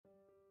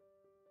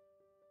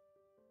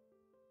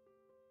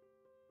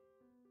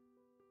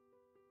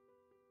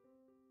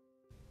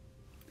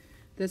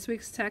This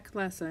week's tech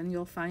lesson,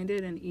 you'll find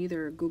it in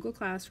either Google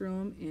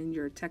Classroom in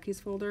your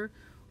Techies folder,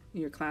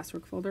 your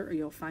classwork folder, or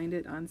you'll find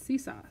it on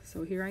Seesaw.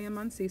 So here I am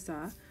on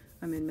Seesaw.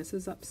 I'm in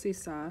Mrs. Up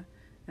Seesaw,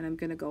 and I'm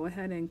going to go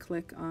ahead and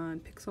click on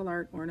Pixel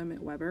Art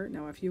Ornament Weber.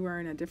 Now if you are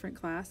in a different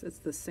class, it's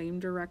the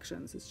same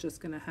directions. It's just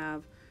going to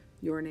have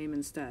your name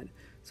instead.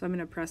 So I'm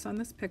going to press on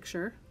this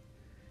picture.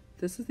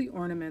 This is the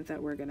ornament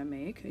that we're going to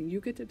make, and you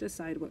get to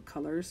decide what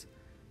colors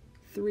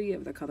 3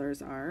 of the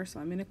colors are. So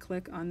I'm going to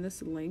click on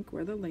this link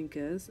where the link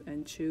is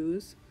and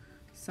choose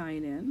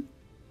sign in,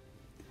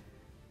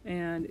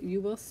 and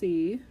you will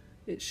see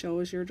it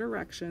shows your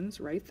directions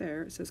right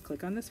there. It says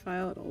click on this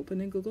file, it'll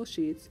open in Google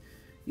Sheets,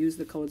 use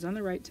the codes on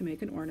the right to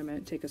make an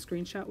ornament, take a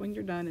screenshot when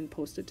you're done and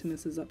post it to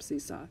Mrs. Up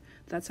Seesaw.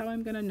 That's how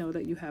I'm going to know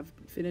that you have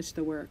finished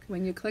the work.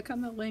 When you click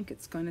on the link,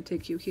 it's going to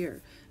take you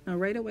here. Now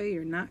right away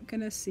you're not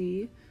going to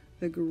see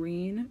the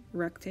green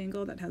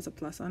rectangle that has a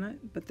plus on it,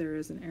 but there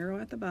is an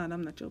arrow at the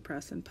bottom that you'll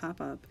press and pop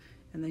up,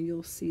 and then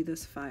you'll see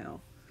this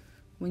file.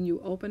 When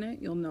you open it,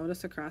 you'll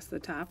notice across the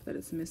top that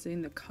it's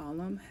missing the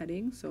column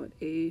heading, so at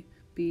A,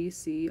 B,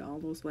 C, all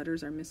those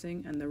letters are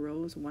missing, and the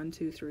rows 1,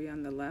 2, 3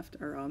 on the left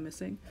are all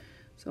missing.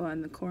 So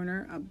on the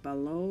corner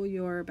below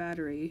your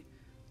battery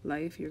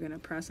life, you're going to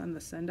press on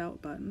the send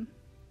out button,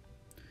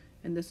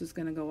 and this is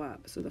going to go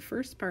up. So the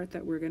first part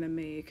that we're going to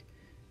make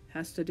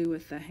has to do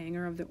with the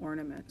hanger of the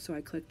ornament. So I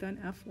clicked on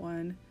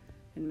F1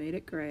 and made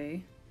it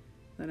gray.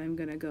 Then I'm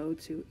going to go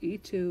to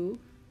E2,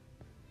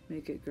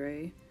 make it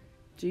gray.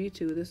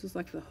 G2, this is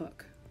like the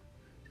hook.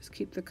 Just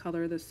keep the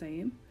color the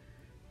same.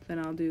 Then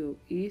I'll do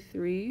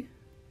E3,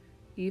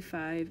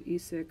 E5,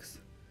 E6.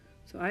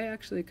 So I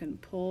actually can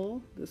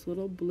pull this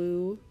little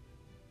blue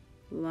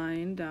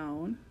line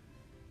down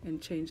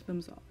and change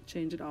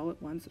it all at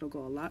once. It'll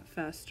go a lot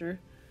faster.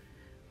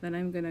 Then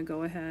I'm going to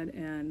go ahead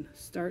and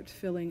start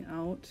filling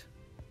out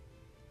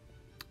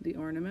the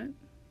ornament.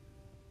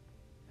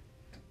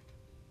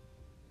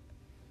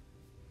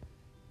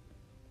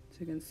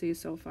 So you can see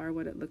so far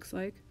what it looks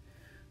like.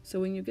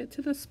 So when you get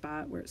to the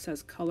spot where it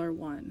says color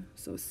 1,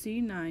 so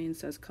C9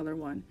 says color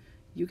 1,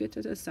 you get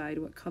to decide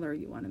what color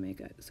you want to make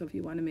it. So if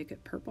you want to make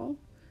it purple,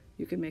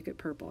 you can make it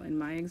purple. In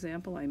my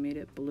example, I made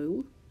it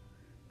blue,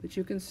 but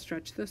you can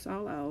stretch this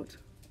all out,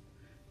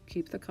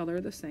 keep the color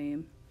the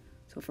same.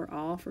 So for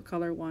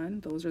color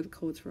 1, those are the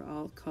codes for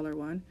all color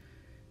 1.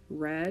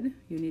 Red,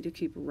 you need to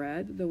keep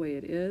red the way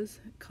it is.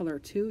 Color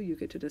 2, you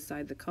get to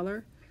decide the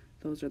color.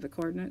 Those are the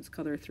coordinates.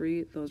 Color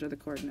 3, those are the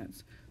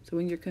coordinates. So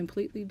when you're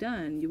completely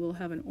done, you will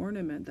have an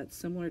ornament that's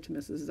similar to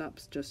Mrs.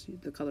 Up's,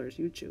 just the colors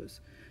you choose.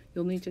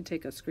 You'll need to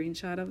take a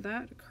screenshot of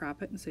that,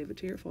 crop it and save it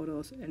to your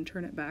photos, and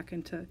turn it back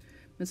into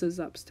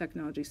Mrs. Up's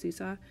Technology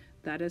Seesaw.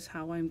 That is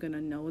how I'm going to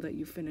know that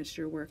you finished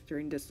your work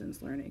during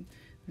distance learning.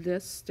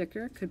 This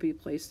sticker could be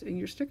placed in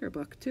your sticker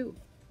book too.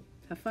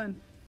 Have fun.